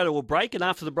there. Let's go to a break, and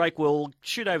after the break, we'll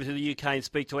shoot over to the UK and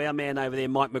speak to our man over there,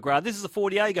 Mike McGrath. This is the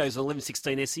 40 Agos on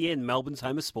 1116 SEN, Melbourne's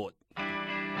home of sport.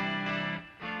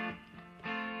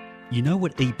 You know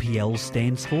what EPL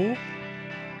stands for?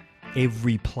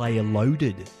 Every player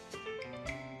loaded.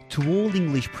 To all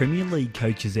English Premier League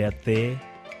coaches out there,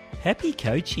 happy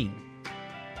coaching.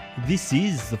 This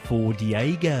is the Four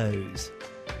Diegos.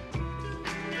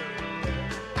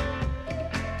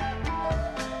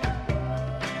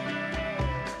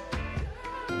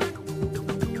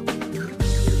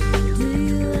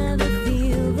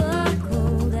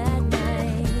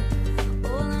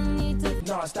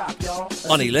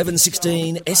 On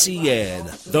 1116 SEN,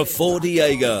 the Four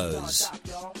Diegos.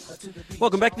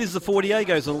 Welcome back. This is the Four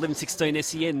Diegos on 1116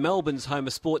 SEN, Melbourne's home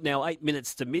of sport. Now 8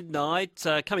 minutes to midnight.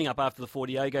 Coming up after the Four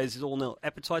Diegos is All Nil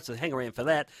Appetite, so hang around for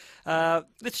that.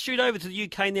 Let's shoot over to the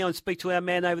UK now and speak to our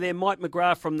man over there, Mike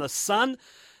McGrath from The Sun.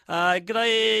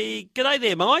 G'day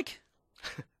there, Mike.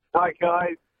 Hi,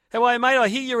 guys. How are you, mate? I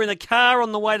hear you're in a car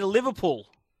on the way to Liverpool.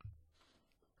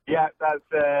 Yeah, that's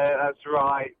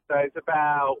right. So it's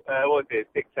about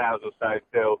 6 hours or so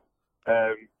till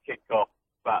kick off.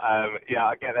 But I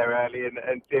get there early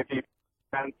and see if you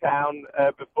around town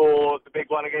before the big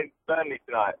one against Burnley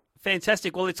tonight.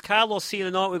 Fantastic. Well, it's Carlos here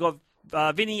tonight. We've got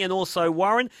Vinny and also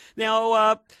Warren.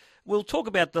 Now, we'll talk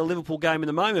about the Liverpool game in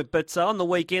a moment, but on the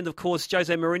weekend, of course,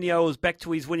 Jose Mourinho was back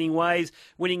to his winning ways,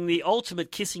 winning the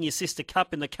ultimate Kissing Your Sister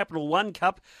Cup in the Capital One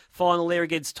Cup final there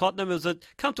against Tottenham. It was a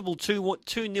comfortable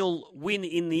 2-0 win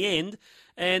in the end,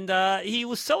 and he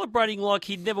was celebrating like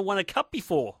he'd never won a cup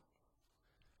before.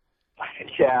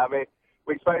 Yeah, I mean,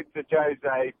 we spoke to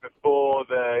Jose before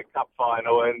the cup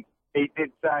final, and he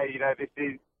did say, this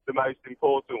is the most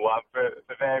important one for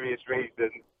various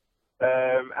reasons.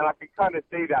 And I can kind of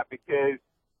see that because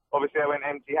obviously I went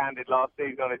empty-handed last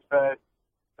season on his first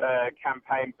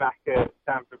campaign back at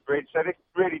Stamford Bridge. So this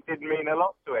really did mean a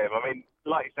lot to him. I mean,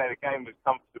 like you say, the game was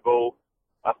comfortable.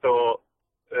 I thought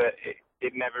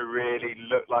it never really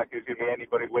looked like it was going to be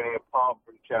anybody winning apart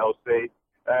from Chelsea.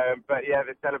 But yeah,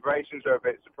 the celebrations were a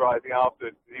bit surprising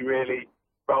afterwards. He really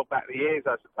rolled back the years,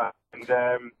 I suppose.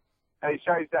 And it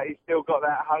shows that he's still got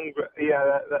that hunger,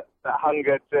 that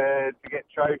hunger to get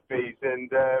trophies, and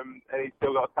he's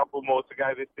still got a couple more to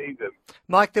go this season.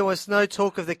 Mike, there was no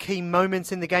talk of the key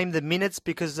moments in the game, the minutes,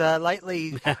 because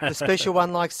lately the special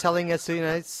one likes telling us,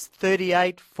 it's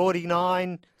 38,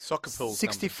 49, soccer pool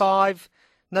 65, numbers.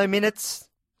 No minutes.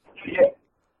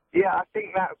 Yeah, I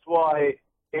think that's why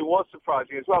it was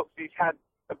surprising as well, because he's had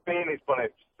a bee in his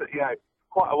bonnet,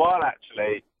 quite a while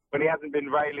actually, when he hasn't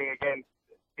been railing against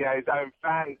his own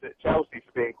fans at Chelsea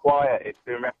for being quiet. It's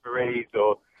been referees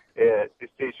or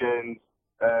decisions,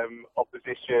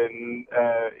 opposition,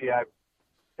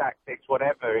 tactics,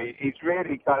 whatever. He's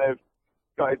really kind of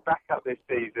got his back up this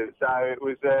season. So it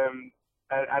was,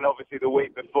 and obviously the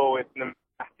week before with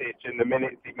Matic and the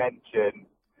minutes he mentioned,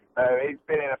 he's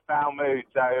been in a foul mood.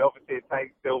 So obviously it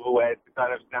takes silverware to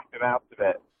kind of snap him out of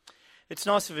it. It's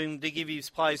nice of him to give his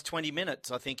players 20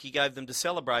 minutes. I think he gave them to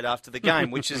celebrate after the game,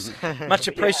 which is much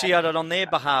appreciated on their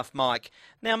behalf, Mike.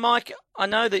 Now, Mike, I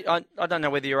know that I don't know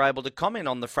whether you're able to comment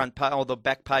on the front page or the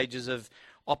back pages of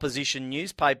opposition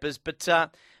newspapers, but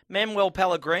Manuel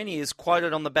Pellegrini is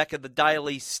quoted on the back of the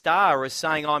Daily Star as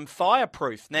saying, "I'm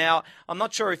fireproof." Now, I'm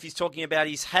not sure if he's talking about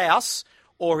his house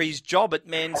or his job at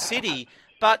Man City,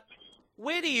 but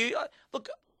where do you look?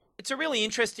 It's a really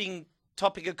interesting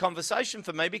topic of conversation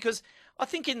for me because I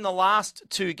think in the last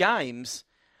two games,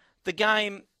 the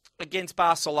game against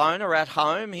Barcelona at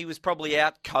home, he was probably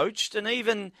out-coached, and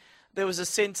even there was a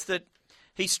sense that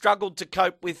he struggled to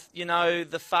cope with,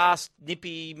 the fast,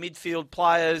 nippy midfield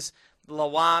players,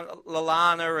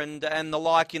 Lallana and the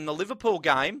like in the Liverpool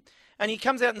game, and he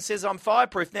comes out and says, "I'm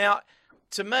fireproof." Now,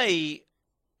 to me,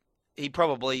 he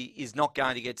probably is not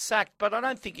going to get sacked, but I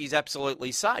don't think he's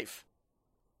absolutely safe.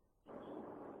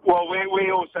 Well,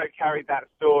 we also carried that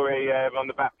story on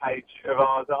the back page of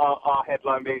ours. Our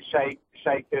headline being "Shake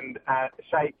and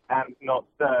not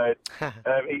stirred."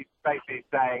 He's basically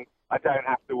saying, "I don't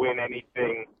have to win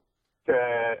anything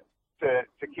to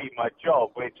keep my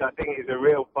job," which I think is a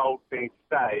real bold thing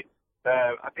to say.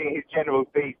 I think his general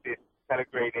thesis,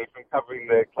 Pellegrini, from covering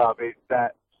the club, is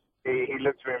that he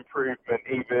looks for improvement,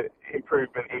 even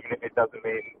if it doesn't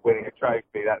mean winning a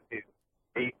trophy. That's his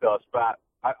ethos, but.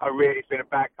 It's been a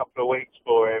bad couple of weeks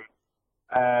for him.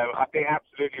 I think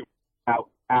absolutely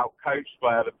out-coached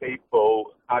by other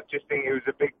people. I just think it was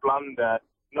a big blunder,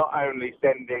 not only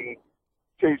sending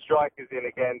two strikers in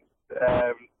against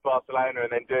Barcelona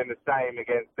and then doing the same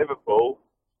against Liverpool,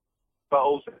 but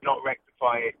also not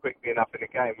rectifying it quickly enough in the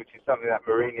game, which is something that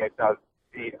Mourinho does.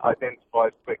 He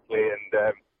identifies quickly and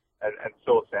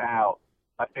sorts it out.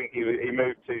 I think he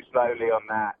moved too slowly on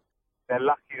that. They're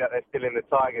lucky that they're still in the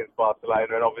tie against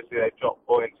Barcelona, and obviously they dropped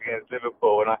points against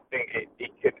Liverpool, and I think he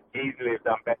could easily have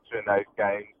done better in those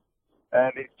games.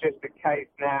 And it's just a case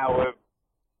now of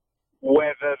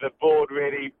whether the board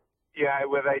really,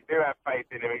 whether they do have faith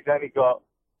in him. He's only got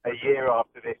a year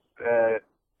after this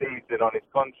season on his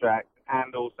contract,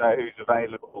 and also who's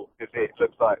available, because it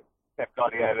looks like Pep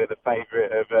Guardiola, the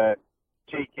favourite of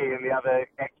Cheeky and the other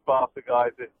ex-Barca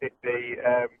guys at City,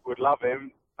 would love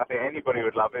him. I think anybody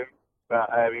would love him. But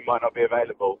he might not be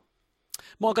available.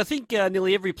 Mike, I think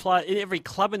nearly every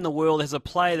club in the world has a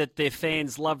player that their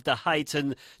fans love to hate,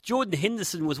 and Jordan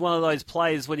Henderson was one of those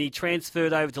players when he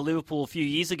transferred over to Liverpool a few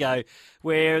years ago,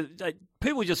 where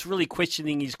people were just really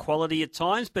questioning his quality at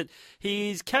times. But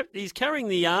he's carrying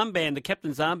the armband, the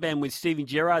captain's armband, with Steven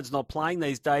Gerrard's not playing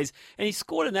these days, and he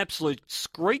scored an absolute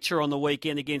screecher on the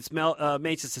weekend against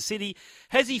Manchester City.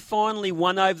 Has he finally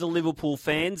won over the Liverpool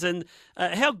fans, and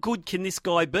how good can this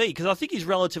guy be? Because I think he's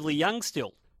relatively young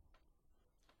still.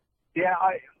 Yeah,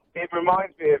 it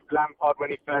reminds me of Lampard when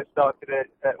he first started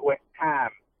at West Ham.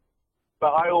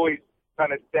 But I always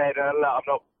kind of said, I'm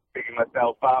not bigging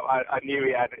myself up. I knew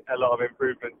he had a lot of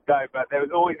improvements to go, but there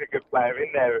was always a good player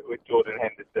in there with Jordan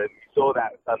Henderson. You saw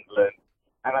that at Sunderland.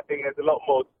 and I think there's a lot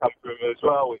more to come from him as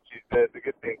well, which is the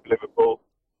good thing for Liverpool.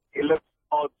 It looks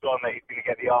odds on that he's going to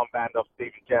get the armband off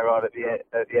Steven Gerrard at the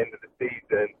end of the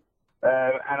season,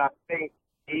 and I think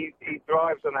he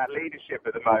thrives on that leadership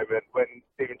at the moment when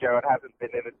Steven Gerrard hasn't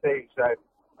been in the team. So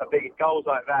I think goals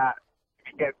like that,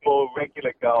 if he gets more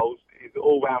regular goals, his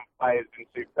all-round play has been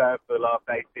superb for the last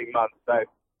 18 months. So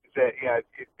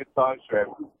it's good times for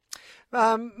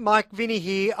him. Mike, Vinny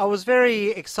here. I was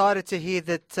very excited to hear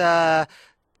that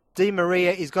Di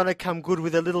Maria is going to come good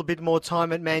with a little bit more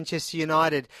time at Manchester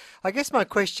United. I guess my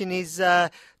question is,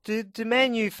 do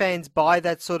Man U fans buy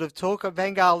that sort of talk?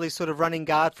 Van Gaal is sort of running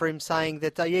guard for him, saying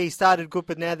that, he started good,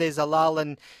 but now there's a lull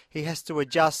and he has to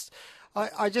adjust.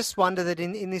 I just wonder that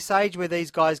in this age where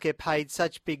these guys get paid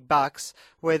such big bucks,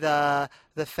 whether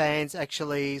the fans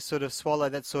actually sort of swallow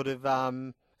that sort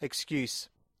of excuse.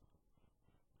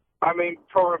 I mean,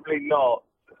 probably not.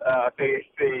 I think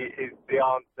is the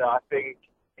answer. I think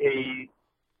he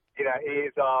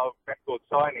is our record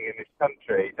signing in this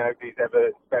country. Nobody's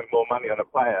ever spent more money on a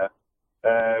player,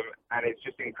 and it's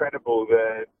just incredible.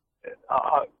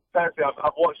 Personally,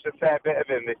 I've watched a fair bit of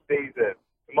him this season.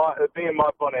 The bee in my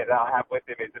bonnet that I have with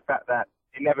him is the fact that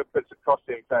he never puts a cross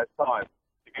in first time.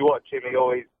 If you watch him, he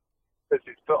always puts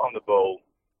his foot on the ball,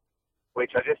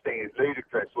 which I just think is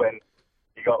ludicrous when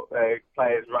you got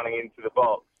players running into the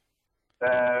box.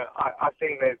 I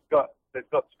think there's got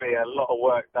to be a lot of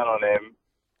work done on him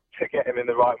to get him in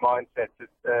the right mindset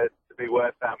to be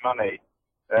worth that money.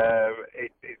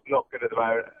 It's not good at the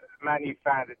moment. Man U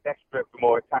fans are desperate for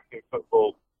more attacking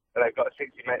football, and they've got a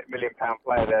 £60 million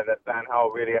player there that Van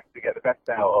Gaal really has to get the best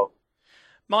out of.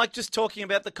 Mike, just talking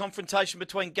about the confrontation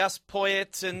between Gus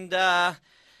Poyet and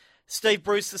Steve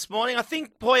Bruce this morning. I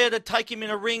think Poyet would take him in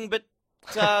a ring, but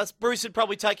Bruce would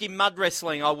probably take him mud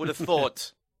wrestling, I would have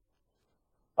thought.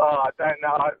 I don't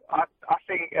know. I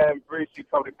think Brucey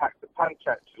probably packed the punch,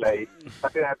 actually. I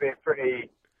think that'd be a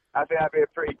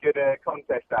pretty good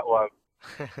contest, that one.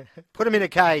 Put him in a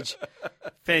cage.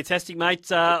 Fantastic,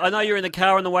 mate. I know you're in the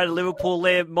car on the way to Liverpool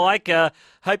there, Mike.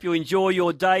 Hope you enjoy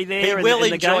your day there. He will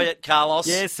enjoy it, Carlos.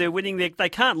 Yes, they're winning. They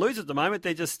can't lose at the moment.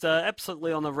 They're just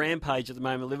absolutely on the rampage at the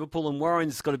moment, Liverpool. And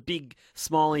Warren's got a big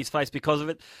smile on his face because of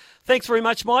it. Thanks very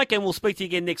much, Mike, and we'll speak to you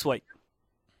again next week.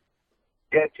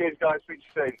 Yeah, cheers, guys. Speak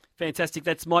to you soon. Fantastic.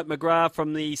 That's Mike McGrath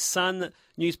from the Sun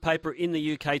newspaper in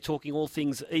the UK talking all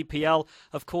things EPL.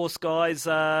 Of course, guys,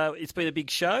 it's been a big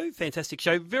show. Fantastic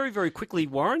show. Very, very quickly,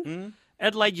 Warren.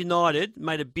 Adelaide United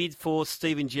made a bid for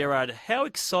Steven Gerrard. How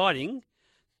exciting.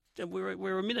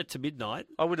 We're a minute to midnight.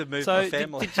 I would have moved my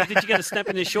family. Did you get a snap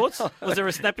in your shorts? Was there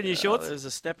a snap in your shorts? There was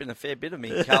a snap in a fair bit of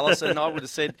me, Carlos, and I would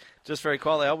have said, just very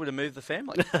quietly, I would have moved the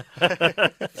family.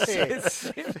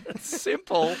 It's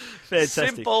simple.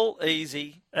 Fantastic. Simple,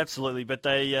 easy. Absolutely, but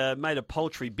they made a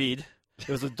paltry bid. It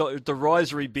was a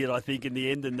derisory bid, I think, in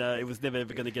the end, and it was never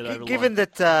ever going to get over the line. Given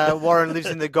that Warren lives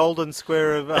in the golden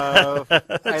square of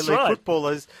A-League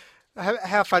footballers,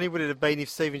 how funny would it have been if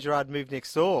Steven Gerrard moved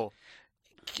next door?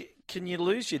 Can you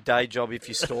lose your day job if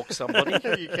you stalk somebody?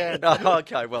 You can. Oh,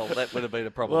 okay, well, that would have been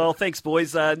a problem. Well, thanks,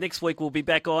 boys. Next week we'll be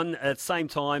back on at same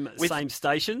time, same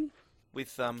station.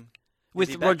 With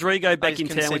Rodrigo back in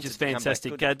town, which is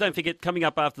fantastic. Don't forget, coming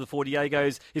up after the 40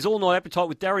 Diegos is All Night Appetite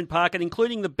with Darren Parker,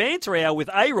 including the Banter Hour with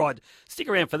A-Rod. Stick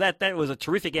around for that. That was a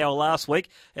terrific hour last week,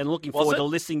 and looking forward to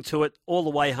listening to it all the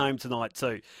way home tonight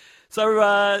too.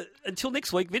 So until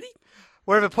next week, Vinny.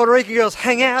 Wherever Puerto Rican girls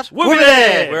hang out, we'll be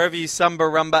there. Wherever you samba,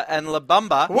 rumba and la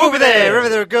bamba, we'll be there. Wherever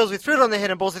there are girls with fruit on their head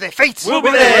and balls at their feet, we'll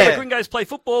be there. Wherever the Gringos play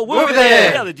football, we'll be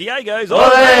there. The Diegos, ole!